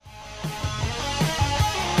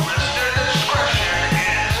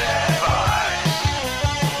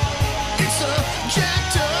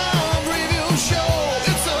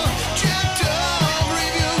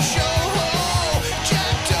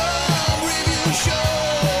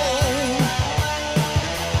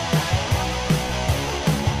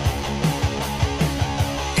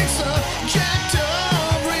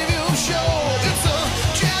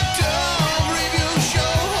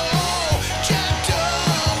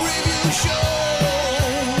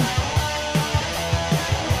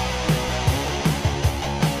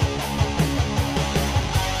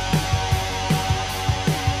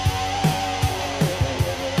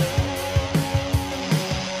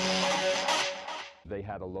they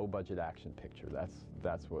had a low-budget action picture.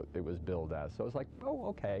 That's what it was billed as. So I was like, oh,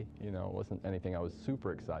 okay, you know, it wasn't anything I was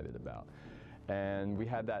super excited about. And we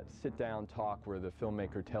had that sit-down talk where the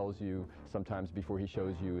filmmaker tells you, sometimes before he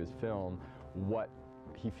shows you his film, what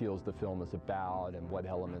he feels the film is about and what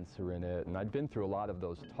elements are in it. And I'd been through a lot of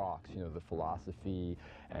those talks, you know, the philosophy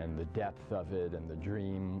and the depth of it and the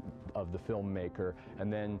dream of the filmmaker.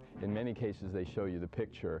 And then in many cases they show you the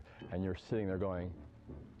picture and you're sitting there going,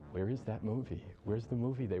 where is that movie? Where's the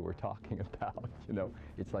movie they were talking about? You know,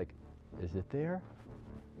 it's like, is it there?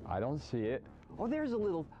 I don't see it. Oh, there's a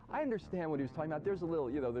little, I understand what he was talking about. There's a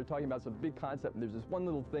little, you know, they're talking about some big concept and there's this one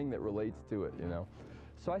little thing that relates to it, you know.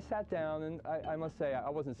 So I sat down and I must say I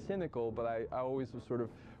wasn't cynical, but I always was sort of,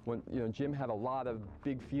 when, you know, Jim had a lot of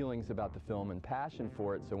big feelings about the film and passion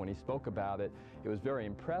for it, so when he spoke about it, it was very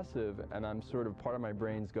impressive, and I'm sort of, part of my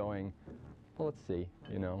brain's going, well, let's see,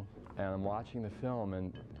 you know, and I'm watching the film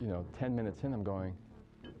and, you know, 10 minutes in I'm going,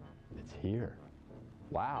 it's here.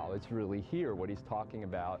 Wow, it's really here. What he's talking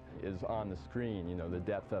about is on the screen, you know, the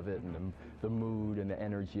depth of it and the mood and the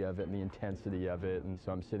energy of it and the intensity of it. And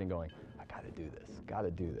so I'm sitting going, I gotta do this,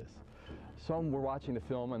 gotta do this. So we're watching the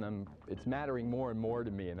film and it's mattering more and more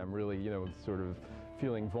to me, and I'm really, you know, sort of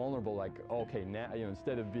feeling vulnerable, like, okay, now, you know,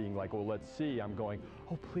 instead of being like, well, let's see, I'm going,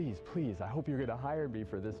 oh, please, please, I hope you're gonna hire me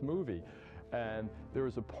for this movie. And there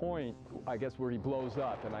was a point, I guess, where he blows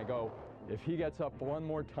up and I go, if he gets up one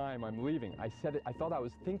more time, I'm leaving. I said it, I thought I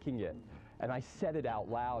was thinking it, and I said it out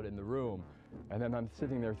loud in the room. And then I'm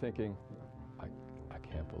sitting there thinking, I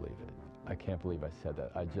can't believe it. I can't believe I said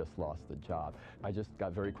that. I just lost the job. I just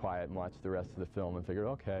got very quiet and watched the rest of the film and figured,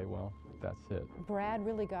 okay, well, that's it. Brad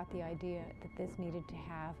really got the idea that this needed to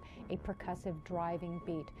have a percussive driving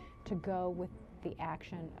beat to go with the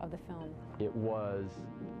action of the film. It was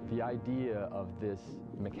the idea of this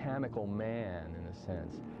mechanical man, in a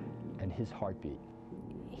sense, and his heartbeat.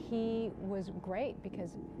 He was great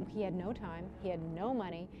because he had no time, he had no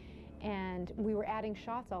money, and we were adding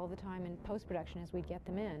shots all the time in post-production as we'd get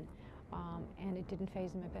them in, and it didn't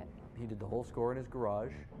faze him a bit. He did the whole score in his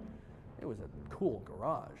garage. It was a cool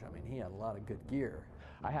garage. I mean, he had a lot of good gear.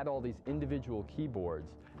 I had all these individual keyboards,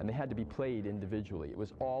 and they had to be played individually. It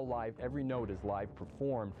was all live. Every note is live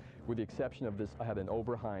performed, with the exception of this. I had an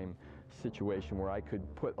Oberheim situation where I could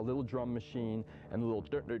put a little drum machine and a little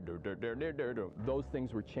those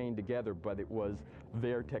things were chained together, but it was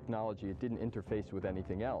their technology. It didn't interface with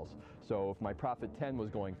anything else. So if my Prophet 10 was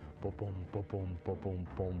going boom, boom, boom, boom, boom, boom,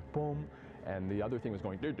 boom, boom, and the other thing was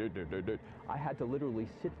going I had to literally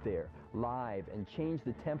sit there live and change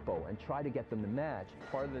the tempo and try to get them to match.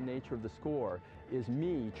 Part of the nature of the score is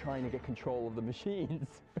me trying to get control of the machines.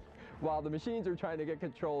 While the machines are trying to get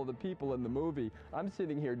control of the people in the movie, I'm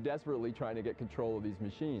sitting here desperately trying to get control of these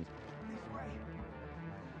machines. This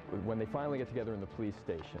way. When they finally get together in the police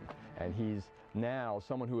station, and he's now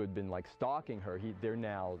someone who had been like stalking her, they're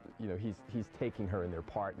now, you know, he's taking her and they're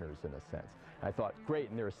partners in a sense. And I thought, great,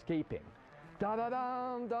 and they're escaping.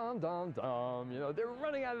 Da-da-dum, dum, dum, dum, you know, they're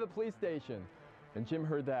running out of the police station. And Jim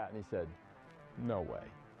heard that and he said, no way.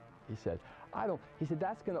 He said, he said,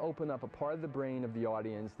 that's going to open up a part of the brain of the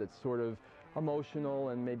audience that's sort of emotional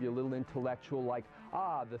and maybe a little intellectual, like,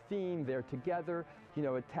 the theme, they're together, you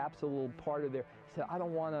know, it taps a little part of their, he said, I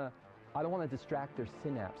don't want to distract their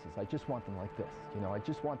synapses. I just want them like this, you know, I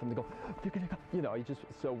just want them to go, they're gonna go, you know,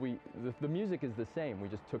 so the music is the same, we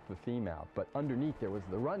just took the theme out, but underneath there was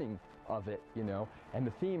the running of it, you know, and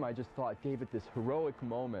the theme, I just thought, gave it this heroic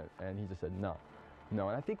moment, and he just said, no, no,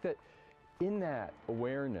 and I think that in that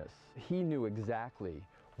awareness, he knew exactly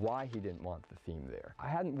why he didn't want the theme there. I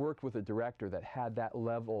hadn't worked with a director that had that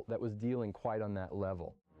level, that was dealing quite on that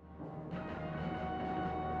level.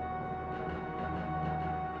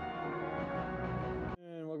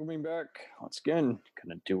 And welcoming back, once again,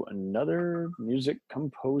 gonna do another music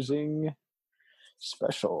composing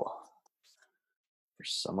special for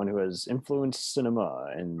someone who has influenced cinema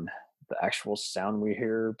and the actual sound we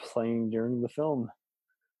hear playing during the film.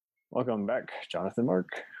 Welcome back, Jonathan Mark.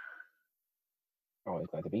 Always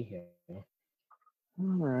glad to be here.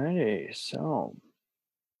 Alrighty, so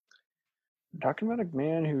I'm talking about a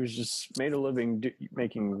man who's just made a living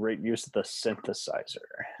making great use of the synthesizer.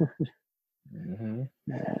 Mm-hmm.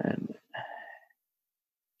 And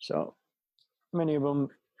so many of them,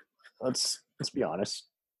 let's be honest,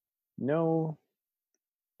 know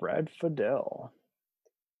Brad Fiedel.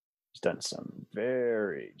 He's done some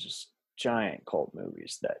very just giant cult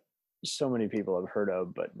movies that so many people have heard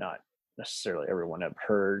of, but not necessarily everyone have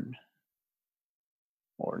heard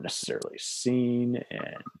or necessarily seen,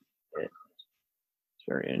 and it's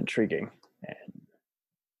very intriguing. And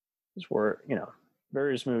it's where, you know,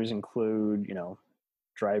 various movies include, you know,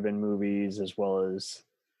 drive-in movies as well as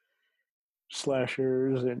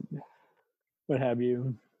slashers and what have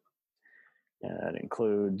you. And that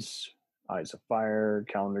includes Eyes of Fire,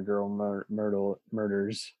 Calendar Girl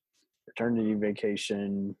Murders, Eternity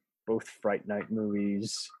Vacation, both Fright Night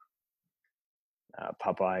movies,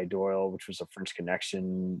 Popeye Doyle, which was a French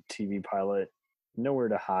Connection TV pilot, Nowhere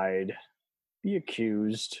to Hide, The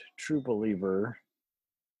Accused, True Believer,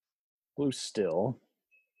 Blue Still,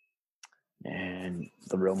 and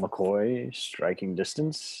The Real McCoy, Striking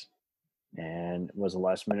Distance, and was a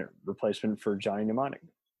last-minute replacement for Johnny Mnemonic.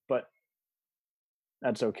 But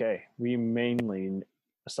that's okay. We mainly,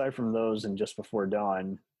 aside from those and Just Before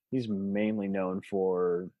Dawn, he's mainly known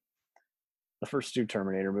for the first two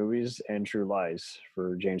Terminator movies and True Lies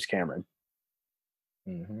for James Cameron.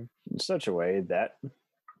 Mm-hmm. In such a way that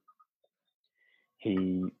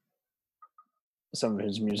some of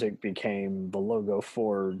his music became the logo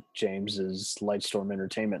for James's Lightstorm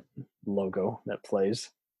Entertainment logo that plays.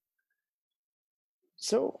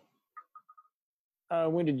 So,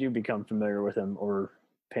 when did you become familiar with him or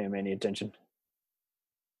pay him any attention?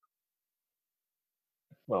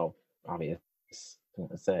 Well, obvious thing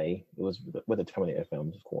to say, it was with the Terminator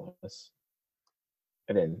films, of course.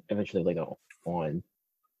 And then eventually later on,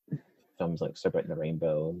 films like Serpent and the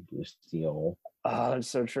Rainbow, Blue Steel. Oh, that's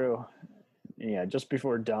so true. Yeah, Just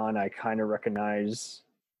Before Dawn, I kind of recognize,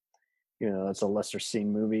 that's a lesser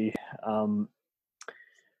seen movie.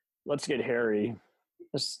 Let's Get Harry.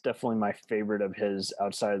 This is definitely my favorite of his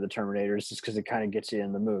outside of the Terminators, just because it kind of gets you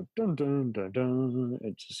in the mood. Dun, dun, dun, dun.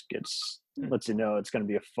 It just lets you know it's going to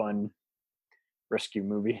be a fun rescue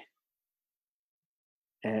movie.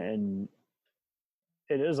 And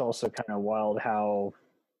it is also kind of wild how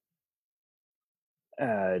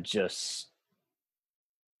just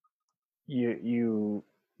you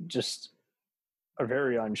just are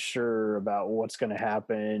very unsure about what's going to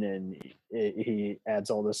happen, and he adds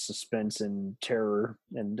all this suspense and terror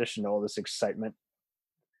in addition to all this excitement,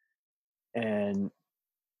 and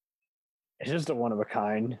it's just a one of a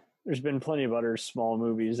kind. There's been plenty of other small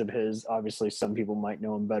movies of his. Obviously, some people might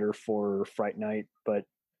know him better for Fright Night, but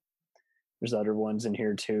there's other ones in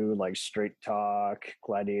here too, like Straight Talk,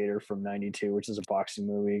 Gladiator from '92, which is a boxing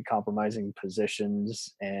movie, Compromising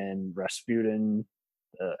Positions, and Rasputin,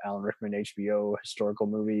 the Alan Rickman HBO historical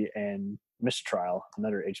movie, and Mistrial,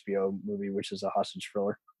 another HBO movie, which is a hostage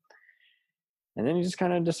thriller. And then he just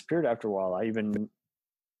kind of disappeared after a while. I even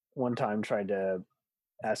one time tried to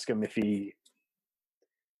ask him if he,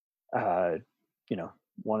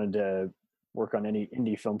 wanted to work on any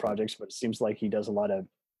indie film projects, but it seems like he does a lot of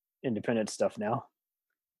independent stuff now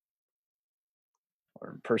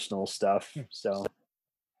or personal stuff. So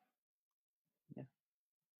yeah.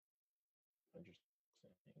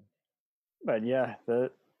 But yeah,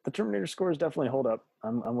 the Terminator scores definitely hold up.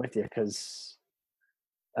 I'm with you, because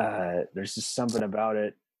there's just something about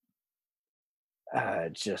it,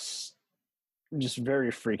 just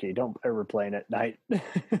very freaky. Don't ever play it at night.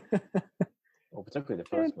 Well, particularly the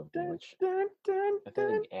first movie, which I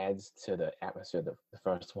think adds to the atmosphere of the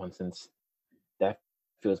first one, since that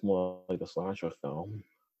feels more like a slasher film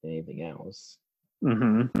than anything else.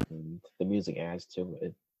 Mm-hmm. And the music adds to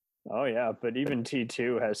it. Oh yeah, but even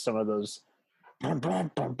T2 has some of those.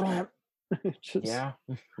 Just, yeah,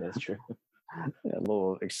 that's true. A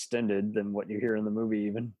little extended than what you hear in the movie,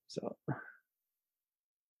 even. So.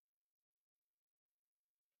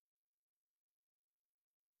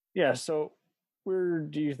 Yeah, so where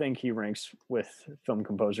do you think he ranks with film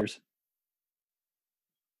composers?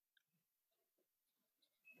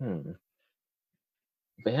 For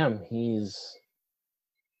him, he's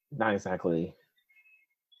not exactly,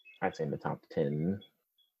 I'd say, in the top 10,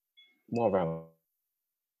 more around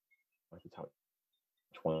like the top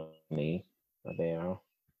 20 there.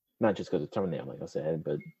 Not just because of Terminator, like I said,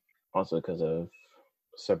 but also because of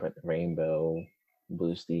Serpent Rainbow,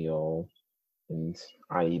 Blue Steel, and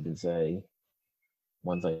I even say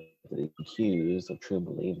ones like The Accused or True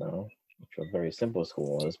Believer, which are very simple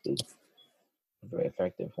scores, but very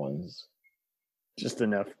effective ones. Just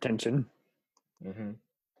enough tension. Mm-hmm.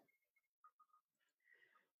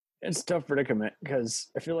 It's a tough predicament,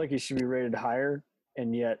 because I feel like he should be rated higher,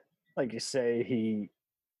 and yet, like you say,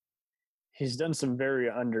 he's done some very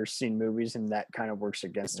underseen movies, and that kind of works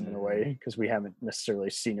against him in a way, because we haven't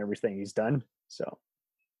necessarily seen everything he's done. So,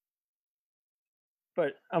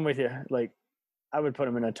 but I'm with you. Like, I would put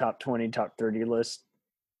him in a top 20, top 30 list.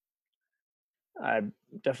 I've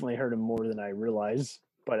definitely heard him more than I realize,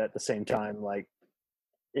 but at the same time, like,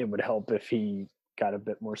 it would help if he got a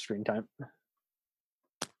bit more screen time.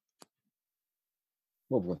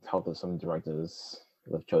 Well, with help of some directors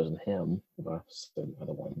would have chosen him over some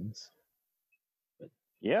other ones.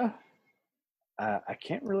 Yeah. I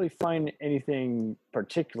can't really find anything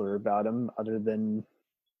particular about him other than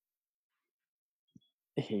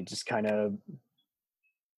he just kind of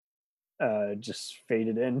just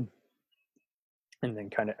faded in and then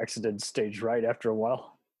kind of exited stage right after a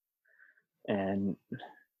while. And,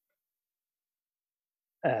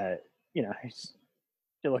 you know,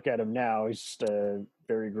 you look at him now, he's just a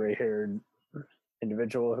very gray haired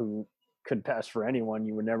individual who could pass for anyone.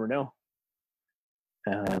 You would never know.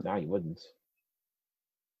 No, you wouldn't.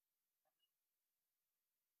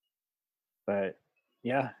 But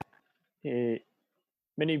yeah,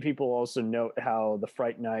 many people also note how the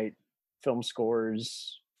Fright Night film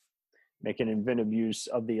scores make an inventive use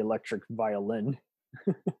of the electric violin.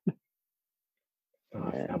 Oh,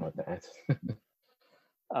 I forgot about that.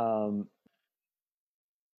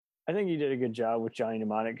 I think he did a good job with Johnny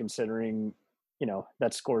Mnemonic, considering, you know,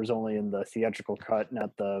 that score is only in the theatrical cut,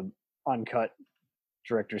 not the uncut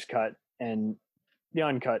director's cut. And the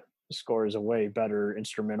uncut score is a way better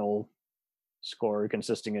instrumental score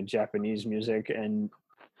consisting of Japanese music. And,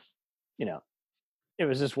 you know, it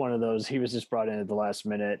was just one of those, he was just brought in at the last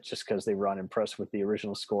minute just because they were unimpressed with the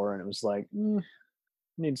original score. And it was like,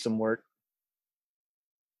 needs some work.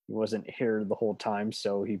 He wasn't here the whole time,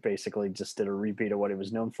 so he basically just did a repeat of what he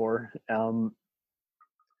was known for.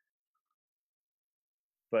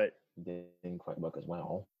 But didn't quite work as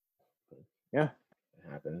well. But yeah,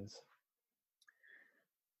 it happens.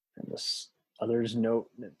 And others note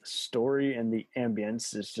that the story and the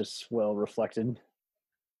ambience is just well reflected.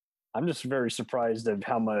 I'm just very surprised of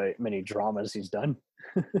how many dramas he's done.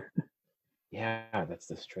 Yeah, that's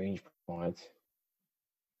the strange part.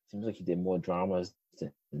 Seems like he did more dramas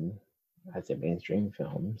than, I'd say, mainstream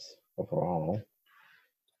films overall.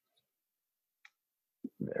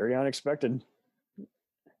 Very unexpected.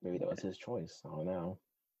 Maybe that was his choice. I don't know.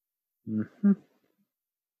 Mm-hmm.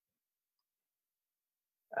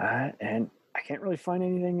 And I can't really find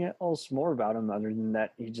anything else more about him other than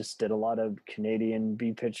that he just did a lot of Canadian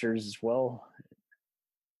B pictures as well.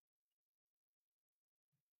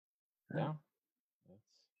 Yeah.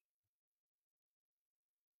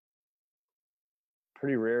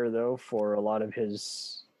 Pretty rare, though, for a lot of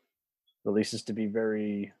his releases to be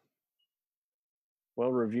very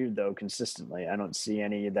well reviewed, though, consistently. I don't see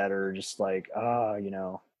any that are just like, you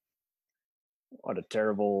know, what a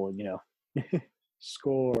terrible, you know,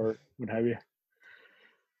 score, what have you.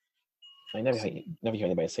 I never hear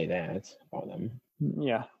anybody say that about them.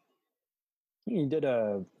 Yeah. He did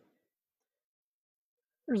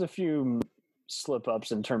there's a few slip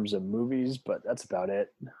ups in terms of movies, but that's about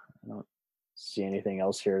it. I don't see anything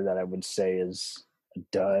else here that I would say is a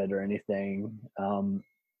dud or anything.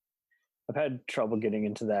 I've had trouble getting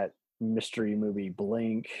into that mystery movie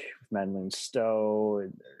Blink with Madeline Stowe.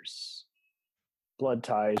 There's Blood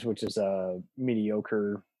Ties, which is a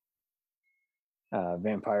mediocre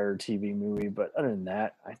vampire TV movie, but other than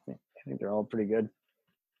that, I think they're all pretty good,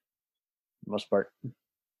 for the most part.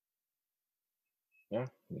 Yeah.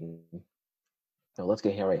 So let's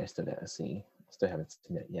get Harry. I still haven't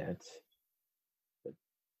seen it yet. But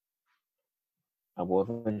I will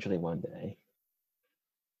eventually one day.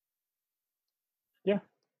 Yeah.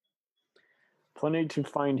 Plenty to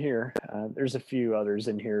find here. There's a few others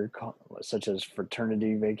in here, such as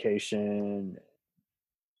Fraternity Vacation,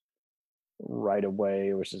 Right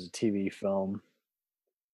Away, which is a TV film.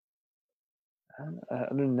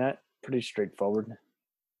 Other than that, pretty straightforward.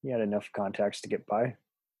 He had enough contacts to get by.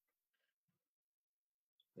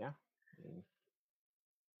 Yeah.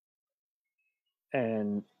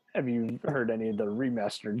 And have you heard any of the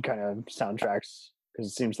remastered kind of soundtracks? Because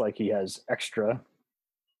it seems like he has extra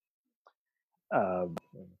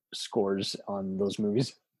scores on those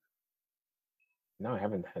movies. No, I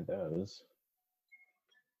haven't had those.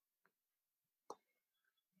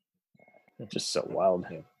 Just so wild.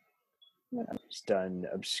 Yeah. He's done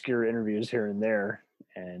obscure interviews here and there,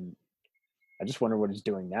 and I just wonder what he's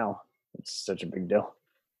doing now. It's such a big deal.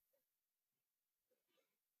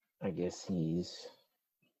 I guess he's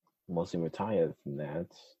mostly retired from that.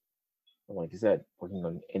 Like you said, working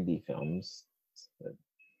on indie films.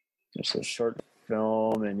 Just a short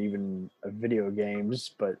film and even video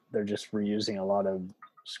games, but they're just reusing a lot of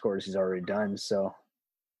scores he's already done. So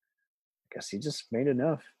I guess he just made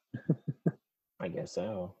enough. I guess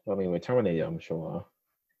so. I mean, with Terminator, I'm sure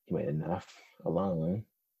he made enough alone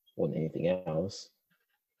more than anything else.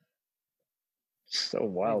 So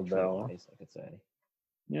wild, though. Lies, I could say.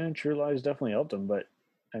 Yeah, True Lies definitely helped him, but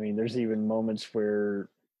I mean, there's even moments where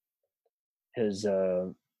his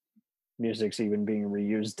music's even being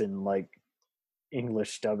reused in like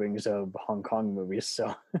English dubbings of Hong Kong movies.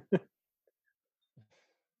 So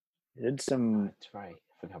he did some. That's right.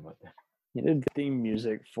 I forgot about that. He did theme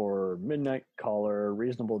music for Midnight Caller,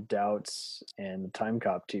 Reasonable Doubts, and the Time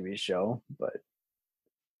Cop TV show. But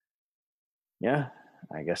yeah,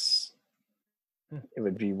 I guess it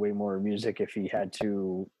would be way more music if he had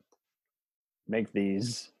to make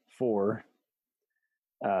these for,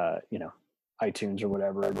 iTunes or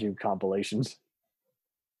whatever, do compilations.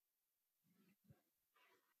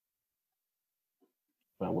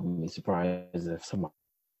 I wouldn't be surprised if somebody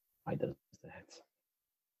does that.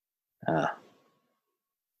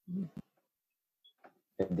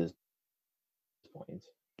 At this point.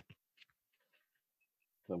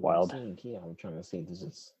 But Wild. I'm trying to see if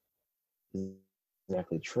this is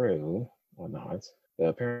exactly true or not. But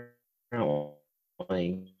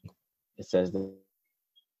apparently, it says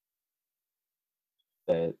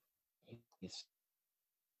that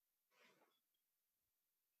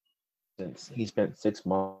he spent 6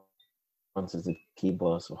 months as a key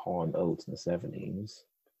boss of Hall & Oates in the 70s.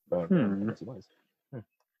 But I guess he was.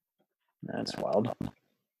 That's wild.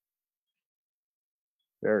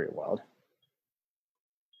 Very wild.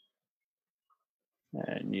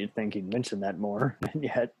 And you'd think he'd mention that more, and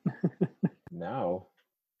yet. No.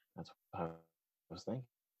 That's what I was thinking.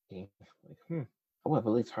 Like, I would have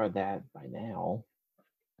at least heard that by now.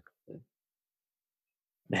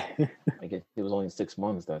 I guess it was only 6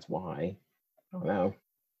 months, that's why. I don't know.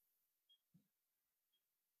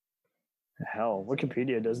 Hell,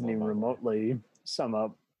 Wikipedia doesn't even remotely sum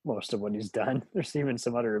up most of what he's done. There's even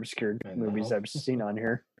some other obscure movies I've seen on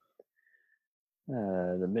here.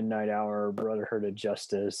 The Midnight Hour, Brotherhood of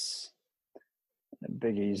Justice,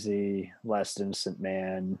 Big Easy, Last Innocent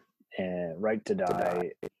Man, and Right to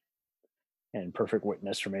Die, and Perfect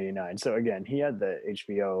Witness from '89. So again, he had the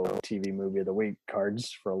HBO TV Movie of the Week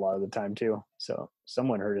cards for a lot of the time too. So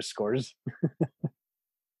someone heard his scores.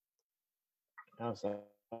 Oh,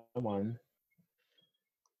 someone.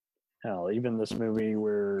 Hell, even this movie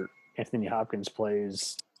where Anthony Hopkins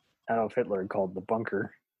plays Adolf Hitler called The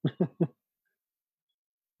Bunker.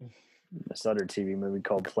 This other TV movie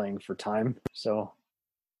called Playing for Time. So,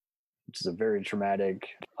 which is a very traumatic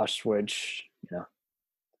Auschwitz,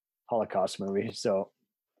 Holocaust movie. So,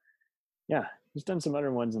 yeah, he's done some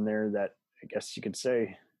other ones in there that I guess you could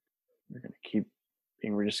say are going to keep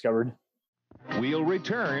being rediscovered. We'll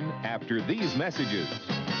return after these messages.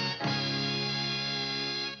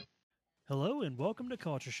 Hello and welcome to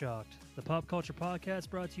Culture Shocked, the pop culture podcast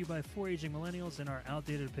brought to you by 4 aging millennials and our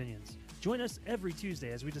outdated opinions. Join us every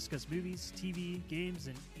Tuesday as we discuss movies, TV, games,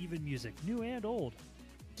 and even music, new and old.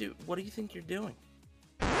 Dude, what do you think you're doing?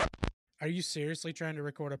 Are you seriously trying to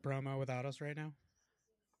record a promo without us right now?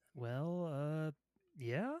 Well,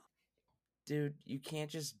 yeah? Dude, you can't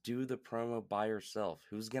just do the promo by yourself.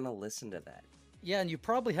 Who's gonna listen to that? Yeah, and you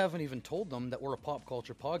probably haven't even told them that we're a pop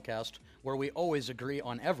culture podcast where we always agree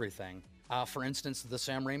on everything. For instance, the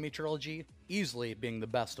Sam Raimi trilogy, easily being the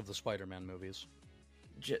best of the Spider-Man movies.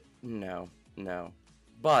 No.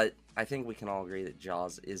 But I think we can all agree that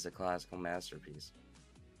Jaws is a classical masterpiece.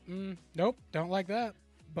 Nope, don't like that.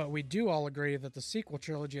 But we do all agree that the sequel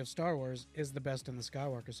trilogy of Star Wars is the best in the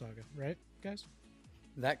Skywalker saga, right, guys?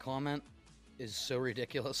 That comment is so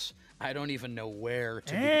ridiculous. I don't even know where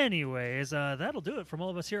to Anyways, that'll do it from all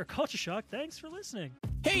of us here at Culture Shock. Thanks for listening.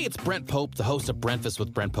 Hey, it's Brent Pope, the host of Breakfast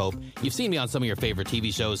with Brent Pope. You've seen me on some of your favorite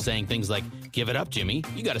TV shows saying things like, "Give it up, Jimmy.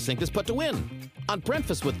 You got to sink this putt to win." On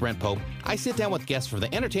Breakfast with Brent Pope, I sit down with guests from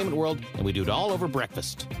the entertainment world, and we do it all over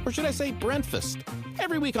breakfast. Or should I say Brentfast?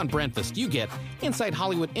 Every week on Brentfast, you get inside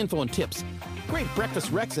Hollywood info and tips, great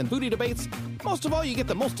breakfast recs and foodie debates. Most of all, you get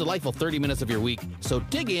the most delightful 30 minutes of your week. So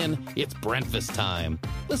dig in. It's Brentfast time.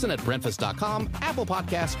 Listen at Brentfast.com, Apple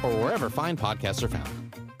Podcasts, or wherever fine podcasts are found.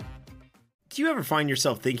 Do you ever find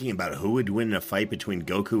yourself thinking about who would win in a fight between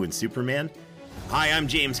Goku and Superman? Hi, I'm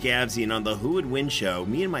James Gavsey, and on the Who Would Win show,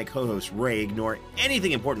 me and my co-host Ray ignore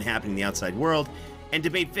anything important happening in the outside world and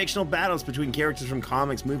debate fictional battles between characters from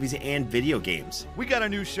comics, movies, and video games. We got a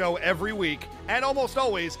new show every week, and almost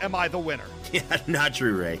always am I the winner. Yeah, not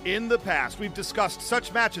true, Ray. In the past, we've discussed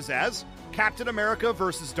such matches as Captain America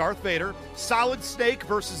versus Darth Vader, Solid Snake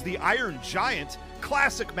versus the Iron Giant,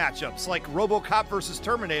 classic matchups like RoboCop versus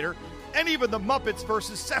Terminator, and even the Muppets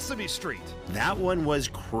versus Sesame Street. That one was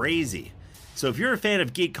crazy. So if you're a fan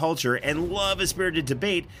of geek culture and love a spirited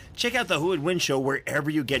debate, check out the Who Would Win show wherever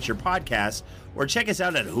you get your podcasts, or check us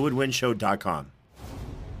out at whowouldwinshow.com.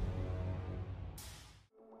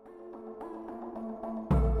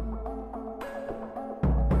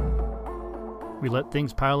 We let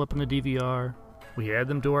things pile up in the DVR, we add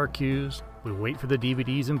them to our queues, we wait for the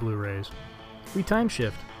DVDs and Blu-rays. we time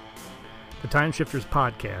shift. The Time Shifters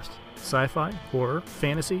Podcast. Sci-fi, horror,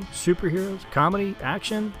 fantasy, superheroes, comedy,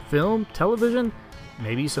 action, film, television,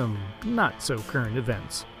 maybe some not-so-current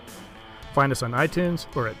events. Find us on iTunes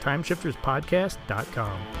or at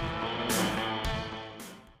timeshifterspodcast.com.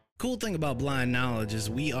 Cool thing about Blind Knowledge is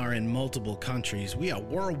we are in multiple countries. We are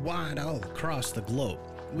worldwide all across the globe.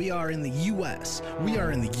 We are in the US, we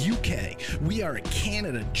are in the UK, we are in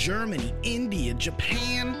Canada, Germany, India,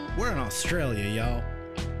 Japan. We're in Australia, y'all.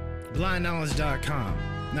 BlindKnowledge.com.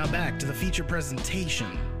 Now back to the feature presentation.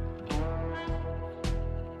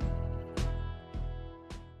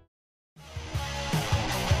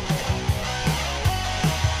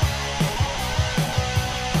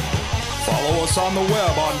 Follow us on the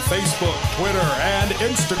web on Facebook, Twitter, and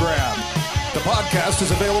Instagram. The podcast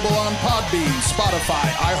is available on Podbean, Spotify,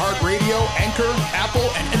 iHeartRadio, Anchor, Apple,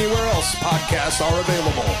 and anywhere else podcasts are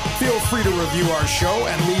available. Feel free to review our show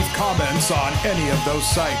and leave comments on any of those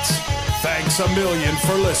sites. Thanks a million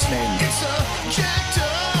for listening. It's a jacked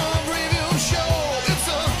up